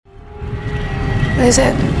What is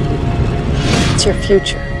it? It's your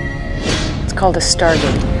future. It's called a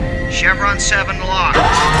Stargate. Chevron 7 locked.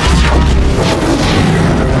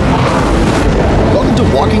 Welcome to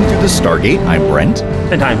Walking Through the Stargate. I'm Brent.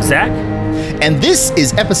 And I'm Zach. And this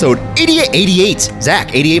is episode 88.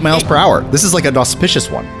 Zach, 88 miles per hour. This is like an auspicious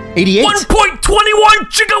one. 88? 1.21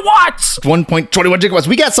 gigawatts! 1.21 gigawatts.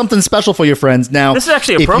 We got something special for you, friends. Now, this is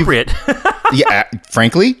actually appropriate. Yeah,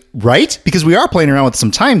 frankly, right? Because we are playing around with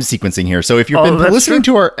some time sequencing here. So if you've been listening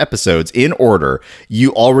to our episodes in order,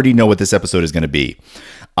 you already know what this episode is going to be.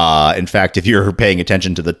 In fact, if you're paying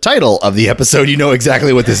attention to the title of the episode, you know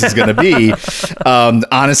exactly what this is going to be.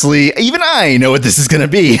 Honestly, even I know what this is going to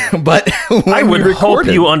be. But I would hope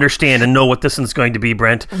you understand and know what this is going to be,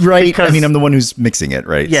 Brent. Right. Because, I mean, I'm the one who's mixing it,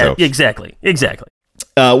 right? Yeah, so, exactly.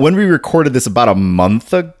 When we recorded this about a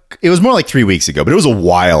month ago, it was more like 3 weeks ago, but it was a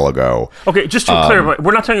while ago. Okay, just to clarify,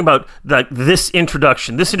 we're not talking about this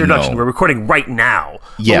introduction. This introduction, we're recording right now.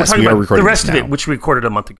 Yes, we are recording the rest of now. it, which we recorded a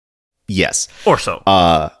month ago. Yes. Or so.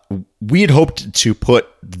 We had hoped to put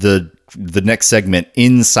the next segment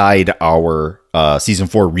inside our season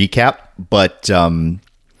 4 recap, but Zach,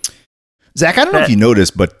 I don't know if you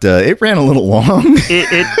noticed, but it ran a little long.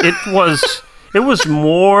 It was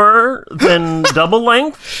more than double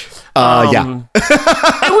length. Yeah.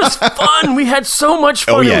 It was fun. We had so much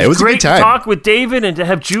fun. Oh, yeah, it was great a good time to talk with David and to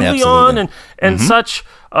have Julie on and such.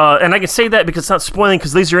 And I can say that because it's not spoiling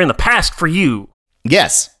because these are in the past for you.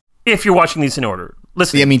 Yes. If you're watching these in order.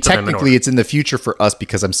 Listen, I mean, technically it's in the future for us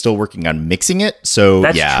because I'm still working on mixing it. So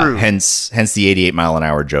that's true. Hence the 88 mile an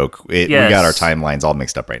hour joke. We got our timelines all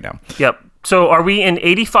mixed up right now. Yep. So are we in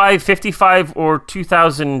 85, 55, or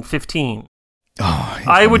 2015? Oh,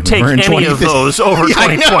 I would take any of those over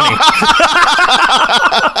 2020.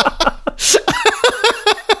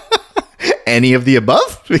 Any of the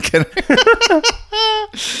above?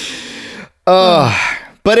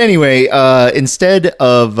 But anyway, instead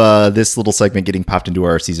of this little segment getting popped into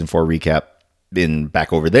our season 4 recap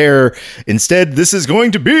back over there, instead this is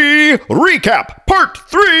going to be Recap Part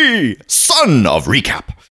 3, Son of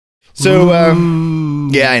Recap. So,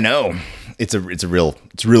 yeah, I know. It's a real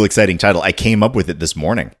exciting title. I came up with it this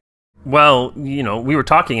morning. Well, we were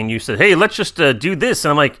talking and you said, "Hey, let's just do this." And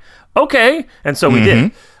I'm like, "Okay." And so we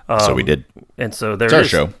did. So we did. And so there it's our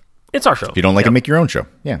show. It's our show. If you don't like it, make your own show.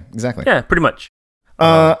 Yeah, exactly. Yeah, pretty much.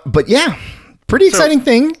 But yeah, pretty exciting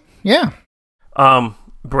thing. Yeah.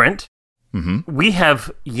 Brent, we have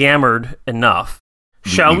yammered enough.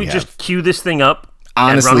 Shall we just cue this thing up?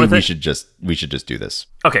 Honestly, and run with we should just do this.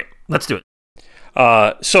 Okay, let's do it.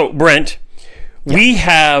 So Brent, we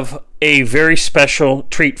have a very special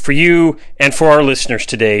treat for you and for our listeners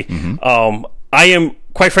today. I am,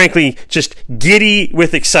 quite frankly, just giddy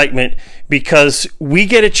with excitement because we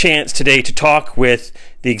get a chance today to talk with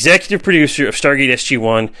the executive producer of Stargate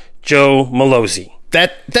SG-1, Joe Mallozzi.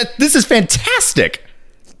 This is fantastic.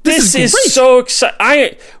 This is so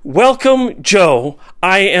exciting. Welcome, Joe.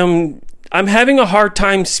 I'm having a hard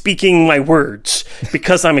time speaking my words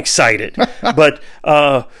because I'm excited. But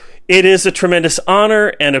it is a tremendous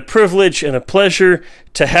honor and a privilege and a pleasure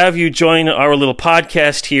to have you join our little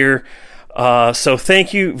podcast here. So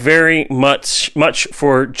thank you very much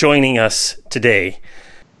for joining us today.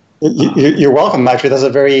 You're welcome. Actually, that's a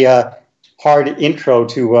very hard intro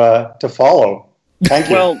to follow. Thank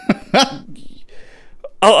you. Well,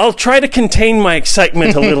 I'll try to contain my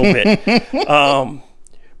excitement a little bit.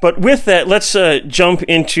 But with that, let's jump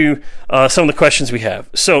into some of the questions we have.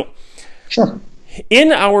 So, sure.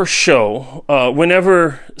 In our show,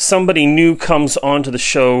 whenever somebody new comes onto the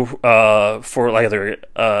show for either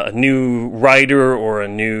a new writer or a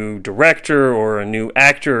new director or a new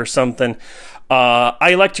actor or something,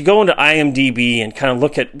 I like to go into IMDb and kind of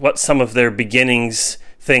look at what some of their beginnings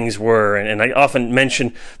things were, and I often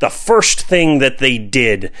mention the first thing that they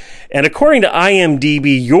did. And according to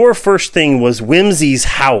IMDb, your first thing was Whimsy's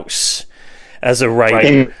House as a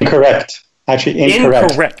writer. Incorrect. Actually,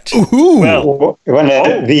 incorrect. Ooh. Well,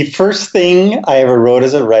 the first thing I ever wrote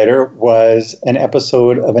as a writer was an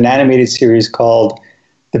episode of an animated series called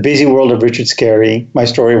The Busy World of Richard Scarry. My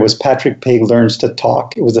story was Patrick Pig Learns to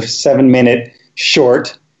Talk. It was a 7-minute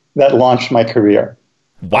short that launched my career.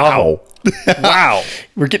 Wow. Wow.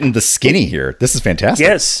 We're getting the skinny here. This is fantastic.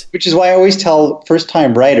 Yes. Which is why I always tell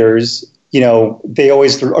first-time writers, they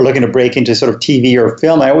always are looking to break into sort of TV or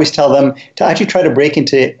film. I always tell them to actually try to break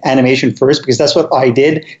into animation first because that's what I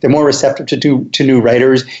did. They're more receptive to new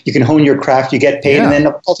writers. You can hone your craft, you get paid, and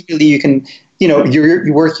then ultimately you can,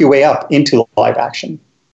 you work your way up into live action.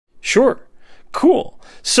 Sure. Cool.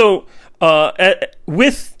 So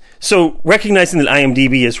with So recognizing that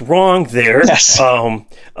IMDb is wrong there, Yes.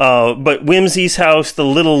 But Whimsy's House, The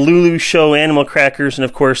Little Lulu Show, Animal Crackers, and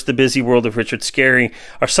of course The Busy World of Richard Scarry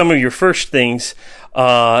are some of your first things.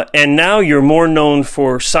 And now you're more known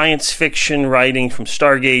for science fiction writing, from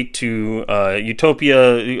Stargate to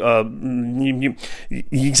Utopia,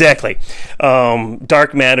 exactly,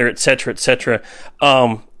 Dark Matter, etc., etc.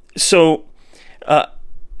 So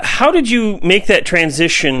how did you make that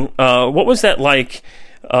transition? What was that like?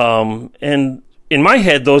 And in my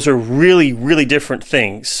head, those are really, really different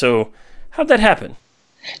things. So how'd that happen?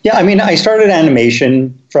 Yeah, I mean, I started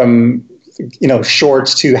animation from,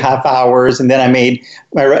 shorts to half hours. And then I made,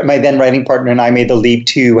 my then writing partner and I made the leap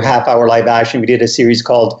to half hour live action. We did a series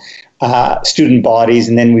called Student Bodies.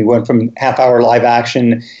 And then we went from half hour live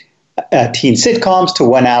action teen sitcoms to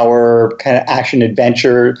 1 hour kind of action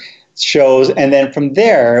adventure shows. And then from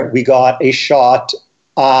there, we got a shot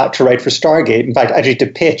to write for Stargate. In fact, actually to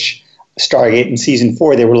pitch Stargate in season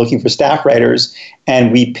 4, they were looking for staff writers,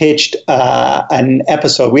 and we pitched an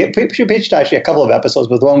episode. We pitched actually a couple of episodes,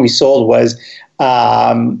 but the one we sold was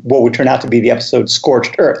what would turn out to be the episode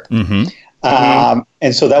Scorched Earth.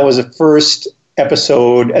 And so that was the first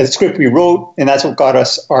episode, a script we wrote, and that's what got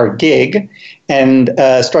us our gig. And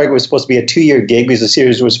Stargate was supposed to be a 2-year gig because the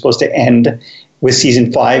series was supposed to end with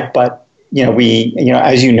season 5, but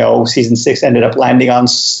as season 6 ended up landing on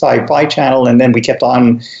Sci-Fi Channel, and then we kept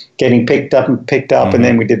on getting picked up, and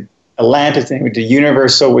then we did Atlantis, and then we did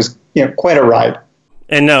Universe, so it was quite a ride.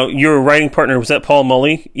 And now your writing partner, was that Paul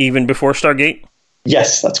Mully, even before Stargate?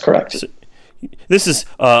 Yes, that's correct. So, this is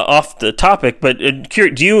off the topic, but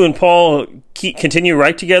do you and Paul continue to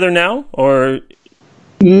write together now, or?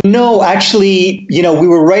 No, actually, we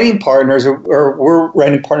were writing partners, or were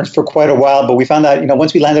writing partners for quite a while, but we found that,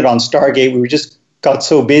 once we landed on Stargate, we just got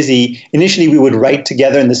so busy. Initially, we would write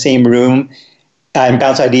together in the same room and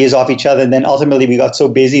bounce ideas off each other. And then ultimately, we got so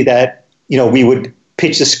busy that, we would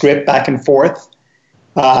pitch the script back and forth.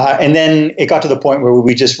 And then it got to the point where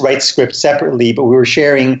we just write scripts separately, but we were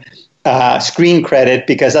sharing screen credit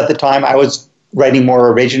because at the time I was writing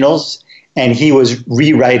more originals and he was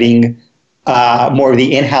rewriting more of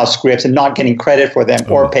the in-house scripts and not getting credit for them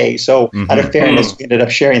or pay. So out of fairness, we ended up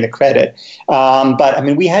sharing the credit. But I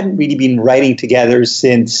mean, we hadn't really been writing together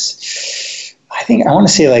since, I want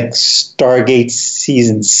to say like Stargate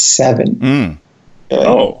season 7.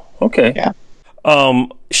 Oh, okay. Yeah.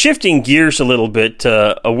 Shifting gears a little bit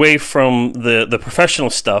away from the professional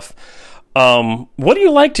stuff, what do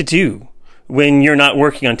you like to do when you're not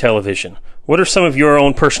working on television? What are some of your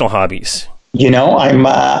own personal hobbies? I'm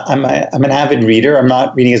an avid reader. I'm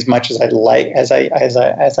not reading as much as I like as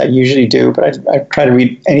I usually do, but I try to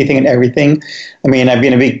read anything and everything. I mean, I've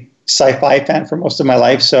been a big sci-fi fan for most of my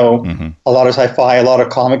life, so a lot of sci-fi, a lot of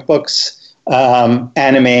comic books,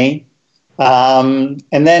 anime, and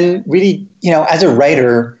then really, as a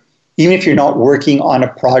writer, even if you're not working on a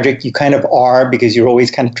project, you kind of are, because you're always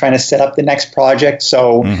kind of trying to set up the next project.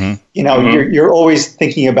 So, you're always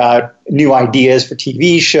thinking about new ideas for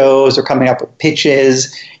TV shows or coming up with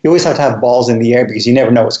pitches. You always have to have balls in the air because you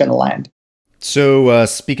never know what's going to land. So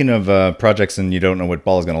speaking of projects and you don't know what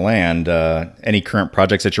ball is going to land, any current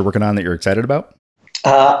projects that you're working on that you're excited about?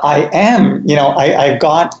 I am. I've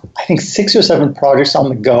got, I think, 6 or 7 projects on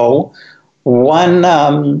the go. One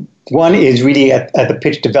is really at the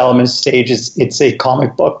pitch development stage. It's a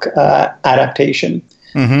comic book adaptation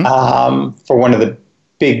for one of the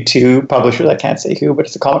big 2 publishers. I can't say who, but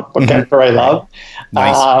it's a comic book editor I love.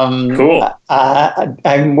 Nice. Cool.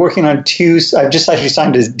 I'm working on 2. I've just actually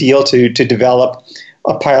signed a deal to develop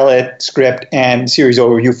a pilot script and series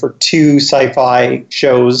overview for 2 sci-fi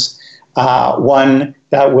shows. One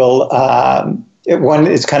that will, one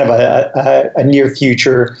is kind of a near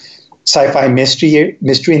future sci-fi mystery,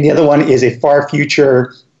 and the other one is a far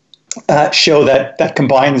future show that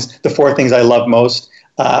combines the 4 things I love most: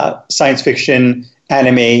 science fiction,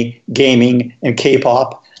 anime, gaming, and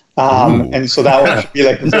K-pop. And so that one should be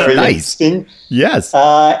like very nice. Interesting. Yes.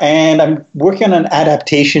 And I'm working on an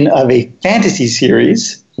adaptation of a fantasy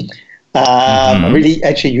series. A really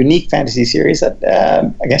actually unique fantasy series that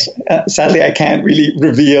I guess sadly I can't really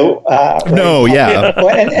reveal. No, yeah.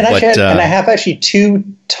 And I have actually 2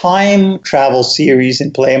 time travel series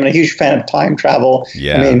in play. I'm a huge fan of time travel.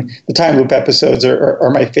 Yeah. I mean, the time loop episodes are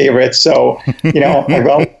my favorites. So I've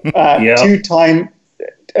got 2 time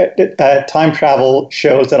travel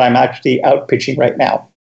shows that I'm actually out pitching right now.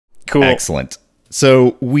 Cool. Excellent.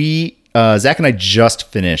 So we Zach and I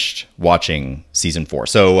just finished watching season 4.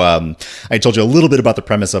 So I told you a little bit about the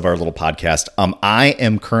premise of our little podcast. I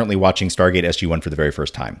am currently watching Stargate SG-1 for the very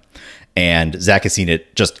first time. And Zach has seen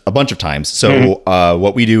it just a bunch of times. So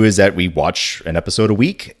what we do is that we watch an episode a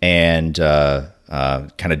week and kind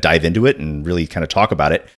of dive into it and really kind of talk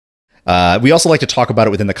about it. We also like to talk about it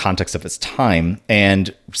within the context of its time.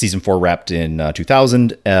 And season 4 wrapped in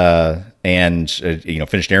 2000 and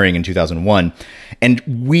finished airing in 2001. And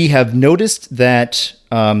we have noticed that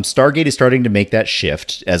Stargate is starting to make that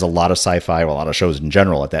shift, as a lot of sci-fi, well, a lot of shows in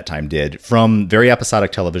general at that time did, from very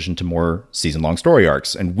episodic television to more season-long story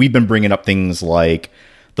arcs. And we've been bringing up things like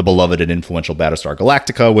the beloved and influential Battlestar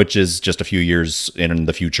Galactica, which is just a few years in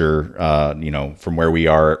the future, from where we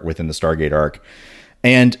are within the Stargate arc.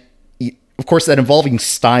 And of course, that evolving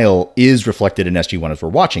style is reflected in SG-1 as we're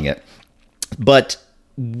watching it. But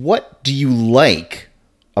what do you like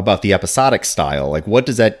about the episodic style? Like, what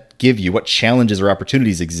does that give you? What challenges or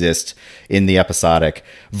opportunities exist in the episodic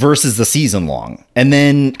versus the season long? And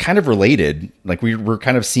then kind of related, like we're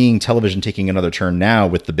kind of seeing television taking another turn now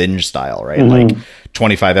with the binge style, right? Like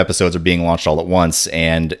 25 episodes are being launched all at once,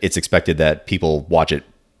 and it's expected that people watch it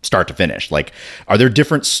start to finish. Like, are there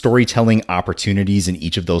different storytelling opportunities in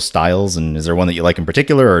each of those styles? And is there one that you like in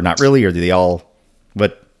particular, or not really, or do they all,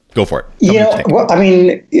 but go for it.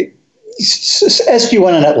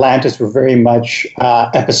 SG-1 and Atlantis were very much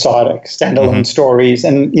episodic, standalone stories.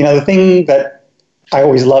 And, the thing that I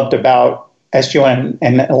always loved about SG-1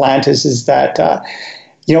 and Atlantis is that,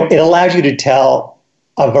 it allowed you to tell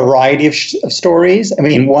a variety of stories. I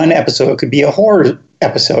mean, one episode could be a horror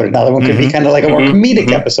episode. Another one could be kind of like a more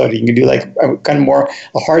comedic episode. You can do like a kind of more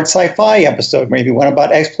a hard sci-fi episode, maybe one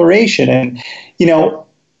about exploration. And,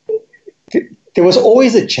 there was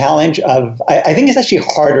always a challenge of, I think it's actually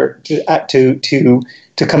harder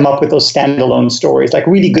to come up with those standalone stories, like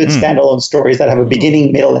really good standalone stories that have a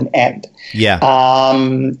beginning, middle, and end. Yeah.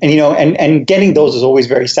 And getting those is always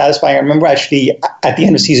very satisfying. I remember actually at the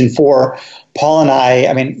end of season 4, Paul and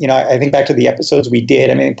I think back to the episodes we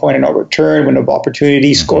did. Point of No Return, Window of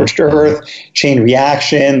Opportunity, Scorched Earth, Chain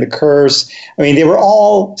Reaction, The Curse. They were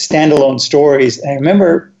all standalone stories. And I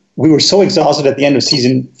remember we were so exhausted at the end of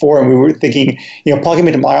season 4, and we were thinking, Paul came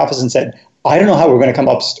into my office and said, I don't know how we're going to come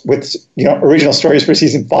up with, original stories for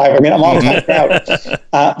season 5. I'm always kind of proud.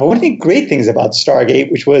 But one of the great things about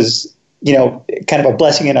Stargate, which was, kind of a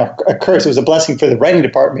blessing and a curse, it was a blessing for the writing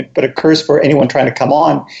department, but a curse for anyone trying to come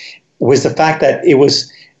on, was the fact that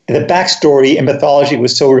the backstory and mythology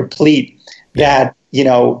was so replete that,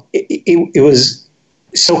 it was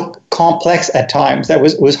so complex at times that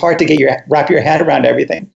it was hard to wrap your head around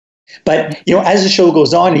everything. But as the show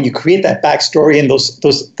goes on and you create that backstory and those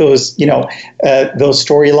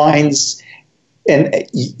storylines, and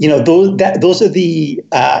those are the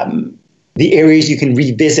areas you can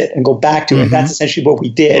revisit and go back to, and that's essentially what we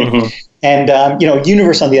did. And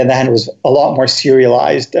Universe, on the other hand, was a lot more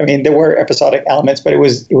serialized. There were episodic elements, but it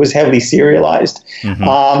was heavily serialized.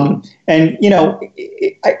 And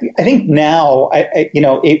I think now,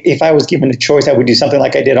 if I was given a choice, I would do something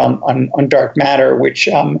like I did on Dark Matter, which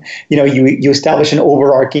you establish an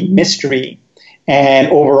overarching mystery and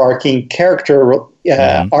overarching character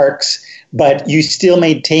arcs, but you still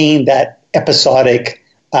maintain that episodic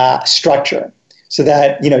structure, so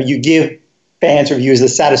that you give fans or viewers the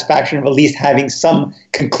satisfaction of at least having some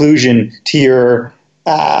conclusion to your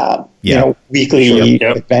weekly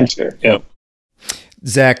adventure. Yep.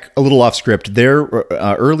 Zach, a little off script there.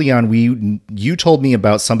 Early on, you told me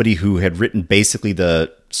about somebody who had written basically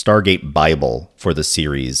the Stargate Bible for the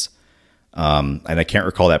series, and I can't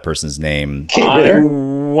recall that person's name. I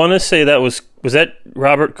want to say that was that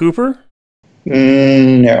Robert Cooper?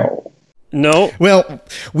 No. Well,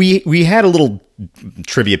 we had a little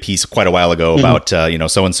trivia piece quite a while ago about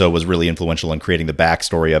so and so was really influential in creating the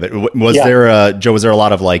backstory of it. Was there Joe? Was there a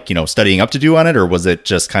lot of studying up to do on it, or was it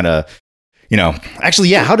just kind of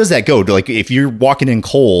actually, how does that go? Like, if you're walking in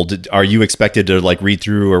cold, are you expected to read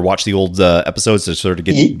through or watch the old episodes to sort of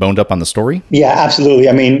get boned up on the story? Yeah, absolutely.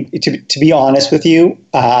 To be honest with you,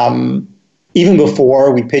 even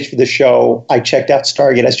before we pitched for the show, I checked out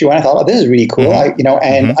Stargate SG-1. I thought, this is really cool.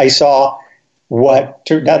 I saw what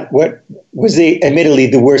was admittedly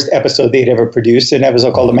the worst episode they'd ever produced, an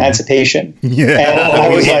episode called Emancipation. Yeah, and I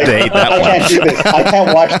was like, I can't do this. I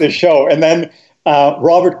can't watch this show. And then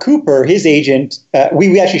Robert Cooper, his agent,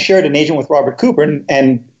 we actually shared an agent with Robert Cooper,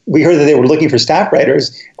 and we heard that they were looking for staff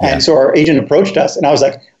writers, and so our agent approached us, and I was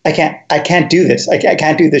like, I can't do this. I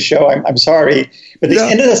can't do this show. I'm sorry, but they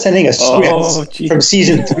ended up sending us scripts from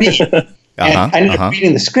season 3, and I ended up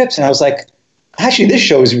reading the scripts, and I was like, actually, this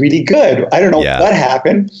show is really good. I don't know what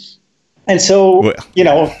happened, And so,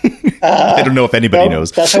 I don't know if anybody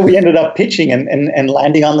knows. That's how we ended up pitching and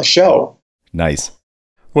landing on the show. Nice.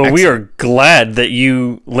 Well, Excellent. We are glad that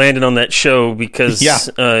you landed on that show because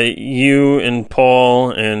you and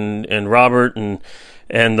Paul and Robert and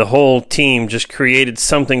the whole team just created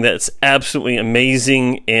something that's absolutely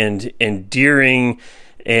amazing and endearing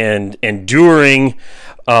and enduring.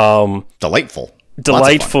 Delightful.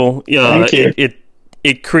 Thank you.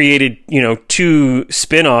 It created, 2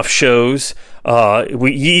 spin-off shows. You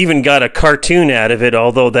even got a cartoon out of it,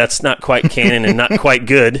 although that's not quite canon and not quite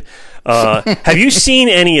good. Have you seen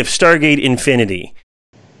any of Stargate Infinity?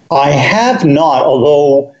 I have not,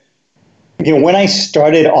 although when I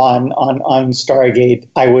started on Stargate,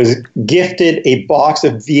 I was gifted a box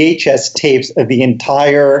of VHS tapes of the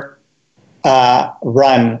entire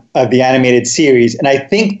run of the animated series, and I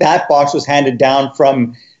think that box was handed down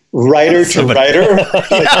from writer to writer,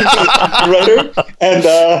 and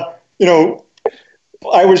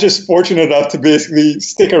I was just fortunate enough to basically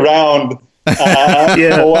stick around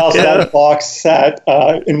whilst that box sat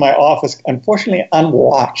in my office, unfortunately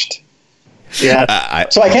unwatched. Yeah,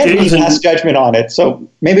 so I can't really pass judgment on it. So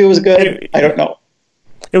maybe it was good. I don't know.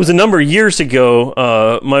 It was a number of years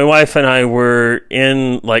ago. My wife and I were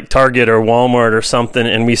in like Target or Walmart or something,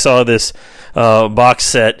 and we saw this box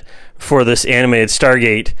set for this animated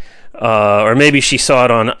Stargate. Or maybe she saw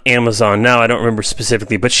it on Amazon. Now I don't remember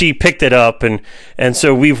specifically, but she picked it up, and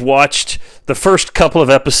so we've watched the first couple of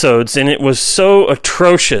episodes, and it was so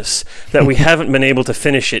atrocious that we haven't been able to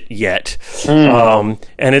finish it yet. And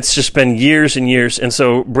it's just been years and years. And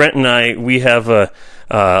so Brent and I, we have a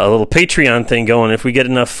little Patreon thing going. If we get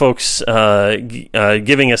enough folks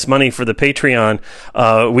giving us money for the Patreon,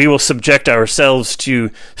 we will subject ourselves to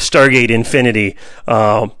Stargate Infinity.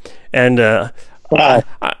 Wow.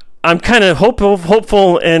 I'm kind of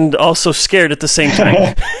hopeful and also scared at the same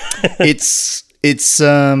time. It's you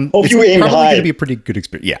probably aim going high. to be a pretty good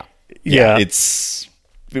experience. Yeah.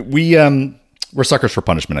 We're suckers for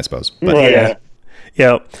punishment, I suppose. But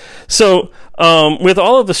Yeah. So, with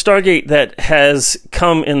all of the Stargate that has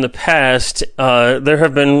come in the past, there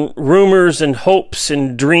have been rumors and hopes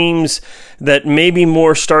and dreams that maybe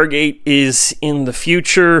more Stargate is in the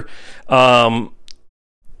future.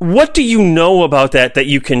 What do you know about that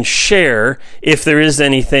you can share, if there is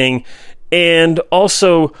anything? And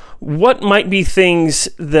also, what might be things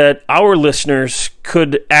that our listeners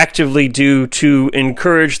could actively do to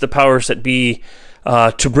encourage the powers that be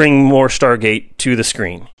to bring more Stargate to the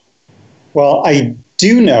screen? Well, I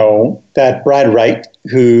do know that Brad Wright,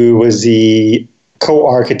 who was the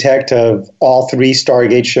co-architect of all 3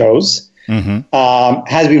 Stargate shows,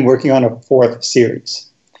 has been working on a 4th series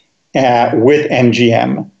with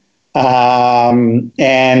MGM.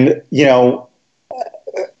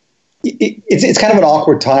 It's kind of an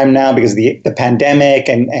awkward time now because of the pandemic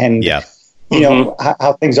and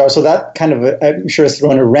how things are. So that kind of, I'm sure, has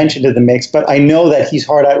thrown a wrench into the mix. But I know that he's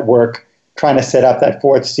hard at work trying to set up that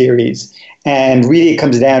 4th series. And really it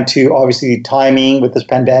comes down to, obviously, timing with this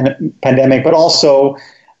pandemic, but also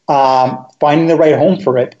finding the right home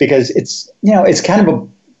for it, because it's kind of a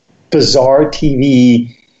bizarre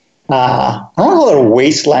TV. I don't want to call it a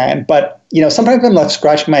wasteland, but sometimes I'm left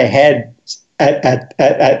scratching my head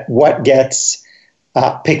at what gets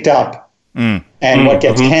picked up and what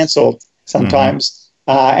gets canceled sometimes.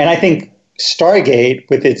 And I think Stargate,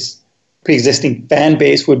 with its pre-existing fan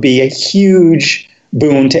base, would be a huge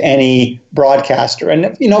boon to any broadcaster. And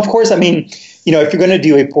of course, I mean, if you're going to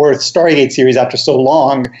do a 4th Stargate series after so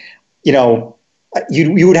long,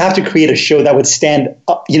 you would have to create a show that would stand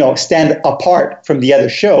apart from the other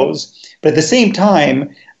shows, but at the same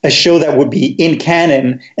time, a show that would be in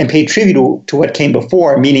canon and pay tribute to what came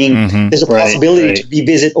before, meaning there's a possibility to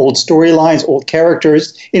revisit old storylines, old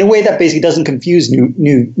characters, in a way that basically doesn't confuse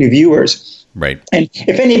new viewers. Right. And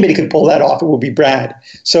if anybody could pull that off, it would be Brad.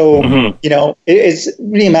 So, it's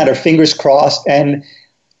really a matter of fingers crossed and,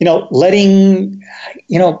 letting,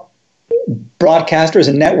 broadcasters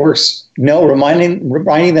and networks know,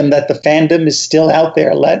 reminding them that the fandom is still out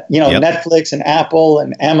there. Let Netflix and Apple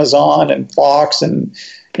and Amazon and Fox and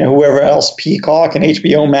whoever else, Peacock and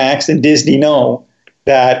HBO Max and Disney, know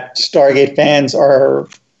that Stargate fans are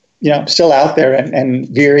still out there and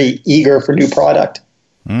very eager for new product.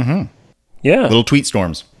 Yeah, little tweet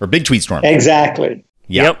storms or big tweet storms. Exactly.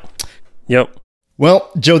 Yep. Well,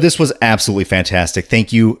 Joe, this was absolutely fantastic.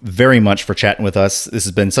 Thank you very much for chatting with us. This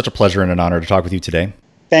has been such a pleasure and an honor to talk with you today.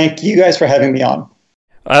 Thank you guys for having me on.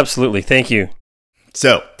 Absolutely. Thank you.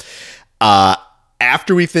 So,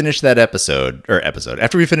 after we finished that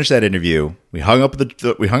after we finished that interview, we hung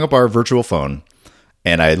up our virtual phone,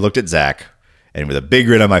 and I looked at Zach, And with a big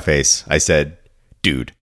grin on my face, I said,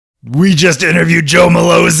 dude, we just interviewed Joe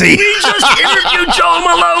Malozzi.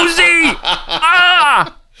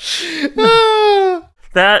 Ah!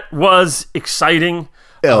 That was exciting.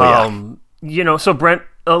 So Brent,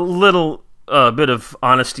 a little bit of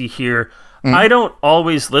honesty here. I don't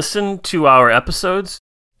always listen to our episodes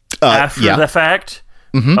after the fact.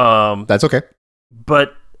 That's okay.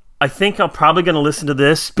 But I think I'm probably going to listen to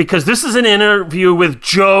this because this is an interview with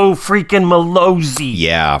Joe freaking Malozzi.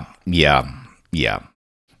 Yeah.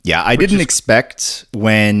 I didn't expect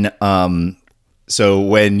when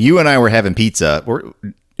when you and I were having pizza,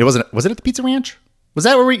 was it at the Pizza Ranch? Was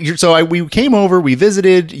that where we came over, we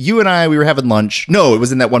visited, you and I, we were having lunch. No, it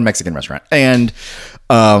was in that one Mexican restaurant. And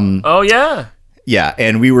yeah,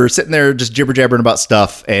 and we were sitting there just jibber jabbering about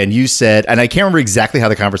stuff, and you said, and I can't remember exactly how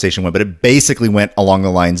the conversation went, but it basically went along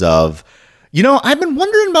the lines of, I've been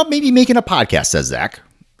wondering about maybe making a podcast, says Zach.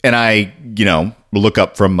 And I, look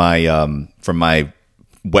up from my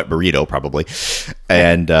wet burrito probably,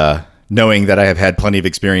 and knowing that I have had plenty of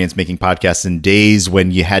experience making podcasts in days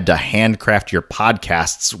when you had to handcraft your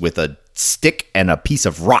podcasts with a stick and a piece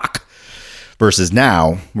of rock versus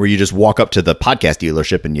now where you just walk up to the podcast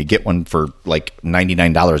dealership and you get one for like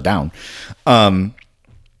 $99 down. I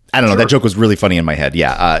don't know. That joke was really funny in my head.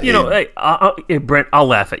 Yeah. Hey, Brent, I'll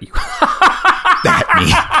laugh at you. At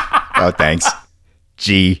me. Oh, thanks.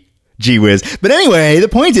 Gee whiz. But anyway, the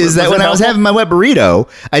point is that when I was having my wet burrito,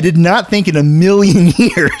 I did not think in a million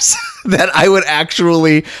years that I would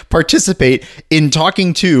actually participate in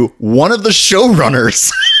talking to one of the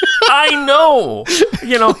showrunners. I know.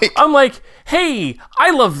 I'm like, hey, I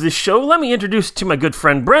love this show. Let me introduce to my good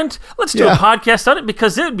friend Brent. Let's do a podcast on it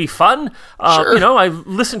because it would be fun. Sure. I've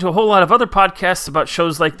listened to a whole lot of other podcasts about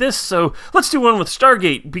shows like this, so let's do one with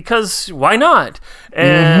Stargate because why not?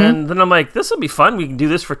 And then I'm like, this will be fun. We can do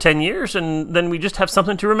this for 10 years, and then we just have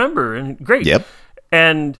something to remember. And great. Yep.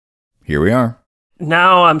 And here we are.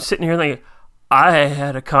 Now I'm sitting here thinking, I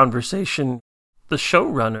had a conversation, the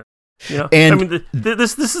showrunner. And I mean,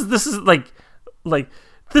 this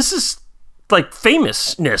is like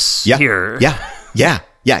famousness here. Yeah.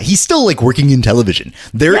 He's still like working in television.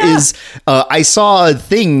 There is, I saw a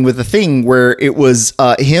thing where it was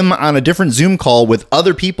him on a different Zoom call with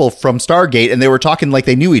other people from Stargate, and they were talking like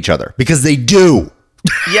they knew each other because they do.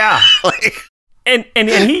 Yeah. and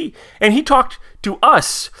he talked to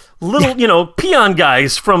us little, peon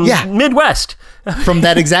guys from Midwest. From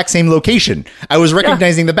that exact same location. I was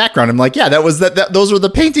recognizing the background. I'm like, that was those were the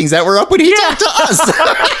paintings that were up when he talked to us.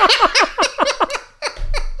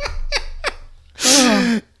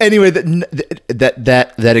 Anyway,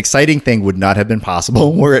 that exciting thing would not have been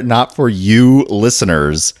possible were it not for you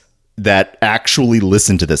listeners that actually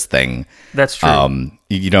listen to this thing. That's true. I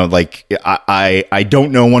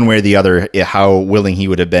don't know one way or the other how willing he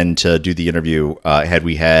would have been to do the interview had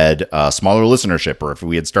we had a smaller listenership, or if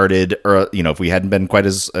we had started, or if we hadn't been quite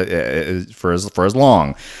as for as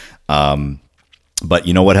long. But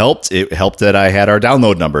you know what helped? It helped that I had our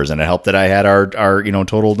download numbers, and it helped that I had our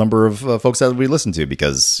total number of folks that we listened to,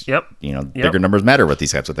 because bigger numbers matter with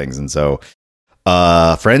these types of things. And so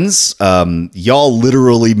friends, y'all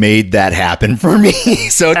literally made that happen for me.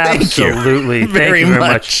 So thank you. Absolutely. Thank you very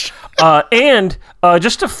much. And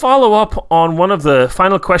just to follow up on one of the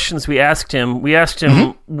final questions we asked him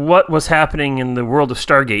what was happening in the world of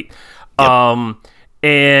Stargate. Yep.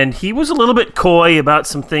 And he was a little bit coy about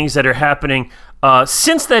some things that are happening.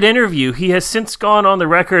 Since that interview, he has since gone on the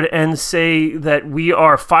record and say that we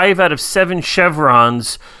are 5 out of 7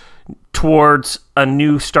 chevrons towards a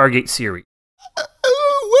new Stargate series.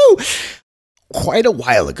 Woo! Quite a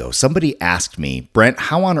while ago, somebody asked me, Brent,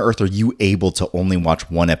 how on earth are you able to only watch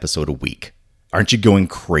one episode a week? Aren't you going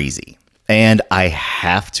crazy? And I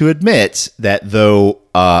have to admit that though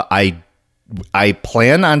I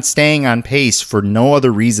plan on staying on pace for no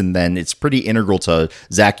other reason than it's pretty integral to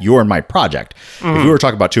Zach, your and my project. Mm-hmm. If we were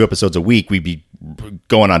talking about 2 episodes a week, we'd be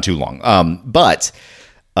going on too long. But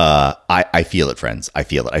I feel it, friends. I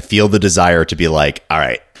feel it. I feel the desire to be like, all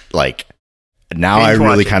right, like, now I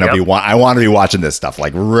really kind of I want to be watching this stuff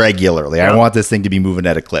like regularly. Yep. I want this thing to be moving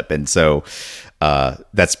at a clip. And so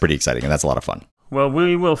that's pretty exciting, and that's a lot of fun. Well,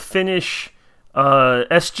 we will finish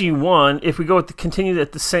SG1 if we go continue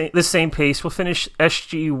at the same pace. We'll finish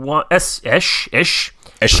SG1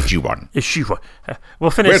 SG1.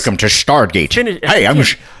 We'll finish. Welcome to Stargate. Hey, I'm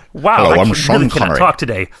Sean really Connery. Talk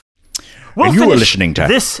today. And you are listening to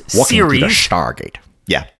this Walking series. Through the Stargate.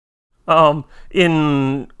 Yeah.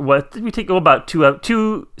 In what did we take? About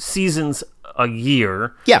two seasons a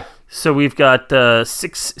year. Yeah. So we've got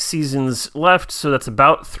 6 seasons left, so that's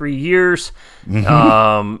about 3 years.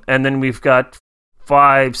 Mm-hmm. And then we've got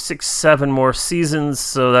 5, 6, 7 more seasons,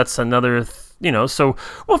 so that's another, so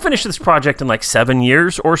we'll finish this project in like 7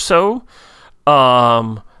 years or so.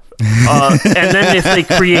 And then if they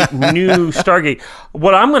create new Stargate,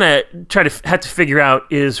 what I'm going to have to figure out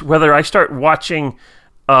is whether I start watching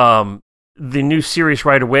the new series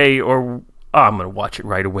right away or I'm going to watch it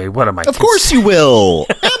right away. What am I? Of course you will.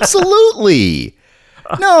 Absolutely.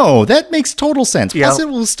 No, that makes total sense. Plus, it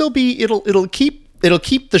will still be. It'll keep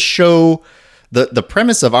the show, the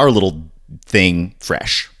premise of our little thing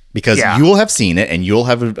fresh because you will have seen it and you'll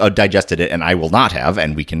have digested it, and I will not have,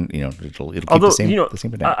 and we can it'll keep the same. The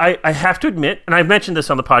same dynamic. I have to admit, and I've mentioned this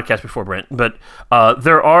on the podcast before, Brent, but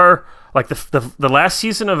there are like the last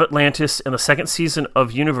season of Atlantis and the second season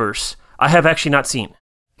of Universe. I have actually not seen.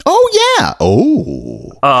 Oh yeah.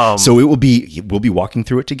 Oh. So we'll be walking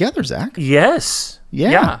through it together, Zach. Yes.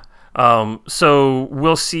 Yeah. So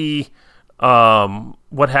we'll see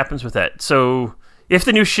what happens with that. So if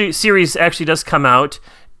the new series actually does come out,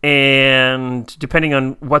 and depending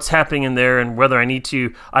on what's happening in there and whether I need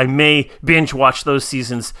to, I may binge watch those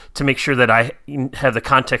seasons to make sure that I have the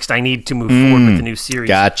context I need to move forward with the new series.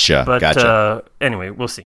 Gotcha. But anyway, we'll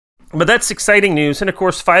see. But that's exciting news, and of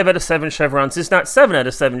course, 5 out of 7 chevrons is not 7 out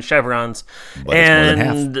of 7 chevrons, but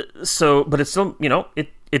and it's so, but it's still,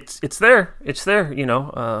 it's there,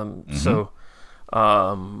 So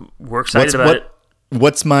we're excited about it.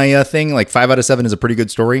 What's my thing? Like 5 out of 7 is a pretty good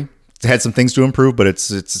story. It's had some things to improve, but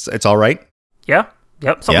it's all right. Yeah,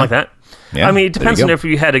 something like that. Yeah, I mean, it depends on if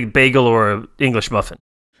you had a bagel or an English muffin.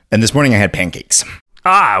 And this morning I had pancakes.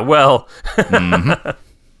 Ah, well. Mm-hmm.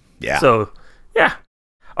 Yeah. So, yeah.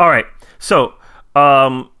 All right. So,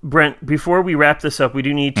 Brent, before we wrap this up, we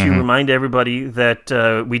do need to remind everybody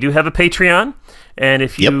that we do have a Patreon. And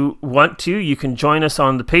if you want to, you can join us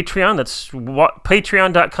on the Patreon. That's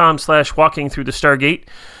patreon.com/walkingthroughthestargate.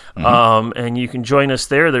 And you can join us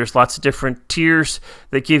there. There's lots of different tiers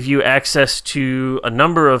that give you access to a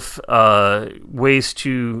number of ways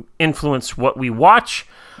to influence what we watch.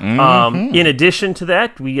 In addition to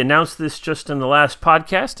that, we announced this just in the last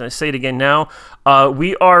podcast, and I say it again now,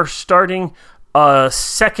 we are starting a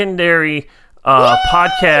secondary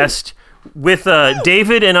podcast with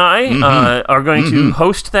David and I are going to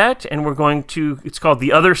host that, and it's called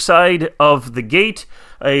The Other Side of the Gate,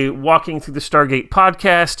 a Walking Through the Stargate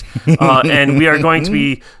podcast, and we are going to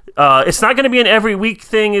be it's not going to be an every week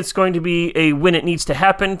thing, it's going to be a when it needs to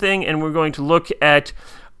happen thing, and we're going to look at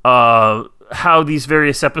how these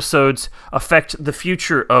various episodes affect the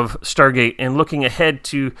future of Stargate, and looking ahead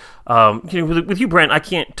to with you, Brent, I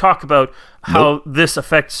can't talk about how this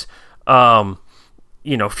affects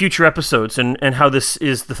future episodes and how this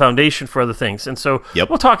is the foundation for other things. And so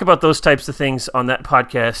we'll talk about those types of things on that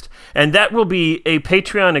podcast, and that will be a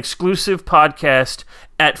Patreon exclusive podcast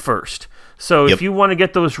at first. So if you want to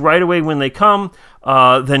get those right away when they come,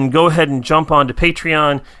 then go ahead and jump onto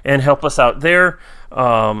Patreon and help us out there.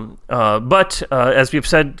 But as we've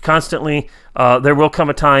said constantly, there will come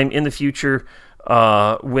a time in the future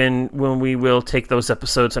when we will take those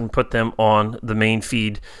episodes and put them on the main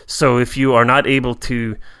feed. So if you are not able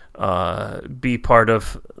to be part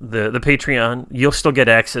of the Patreon, you'll still get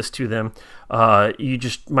access to them. You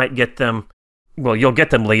just might get them. Well, you'll get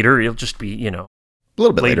them later. It'll just be a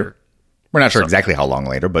little bit later. We're not sure exactly how long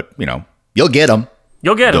later, but you'll get them.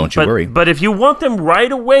 You'll get them. Don't you worry. But if you want them right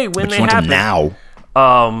away when they happen, now.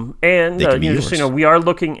 Just so you know, we are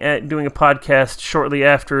looking at doing a podcast shortly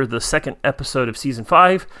after the second episode of season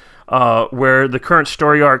 5, where the current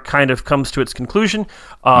story arc kind of comes to its conclusion,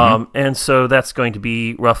 and so that's going to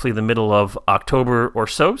be roughly the middle of October or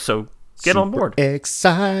so. So get on board.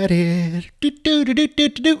 Excited.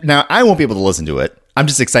 Now I won't be able to listen to it. I'm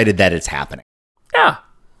just excited that it's happening. Yeah.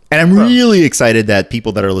 And I'm really excited that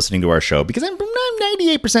people that are listening to our show, because I'm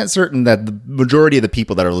 98% certain that the majority of the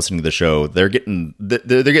people that are listening to the show, they're getting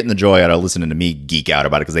the joy out of listening to me geek out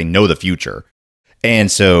about it because they know the future.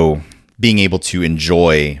 And so being able to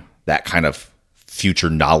enjoy that kind of future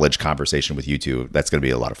knowledge conversation with you two, that's going to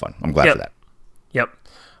be a lot of fun. I'm glad for that. Yep.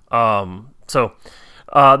 So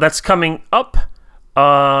that's coming up.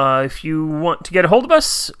 If you want to get a hold of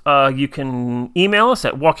us, you can email us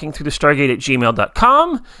at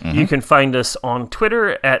walkingthroughthestargate@gmail.com. You can find us on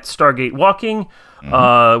Twitter at Stargate Walking.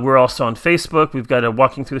 We're also on Facebook. We've got a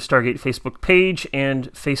Walking Through the Stargate Facebook page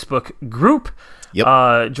and Facebook group.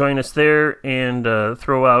 Join us there and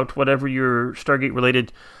throw out whatever your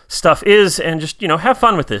Stargate-related stuff is, and just have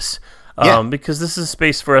fun with this. Because this is a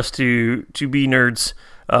space for us to be nerds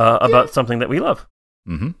about something that we love.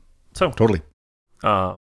 So totally.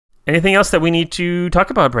 Anything else that we need to talk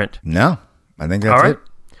about, Brent? No, I think that's it.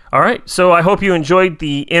 All right. So I hope you enjoyed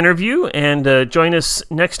the interview, and join us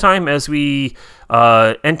next time as we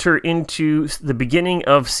enter into the beginning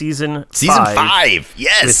of season 5.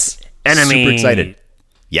 Yes. Enemy. Super excited.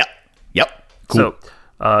 Yep. Cool.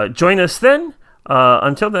 So join us then.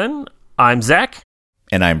 Until then, I'm Zach.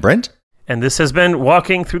 And I'm Brent. And this has been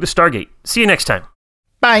Walking Through the Stargate. See you next time.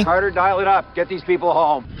 Bye. Carter, dial it up. Get these people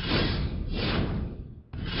home.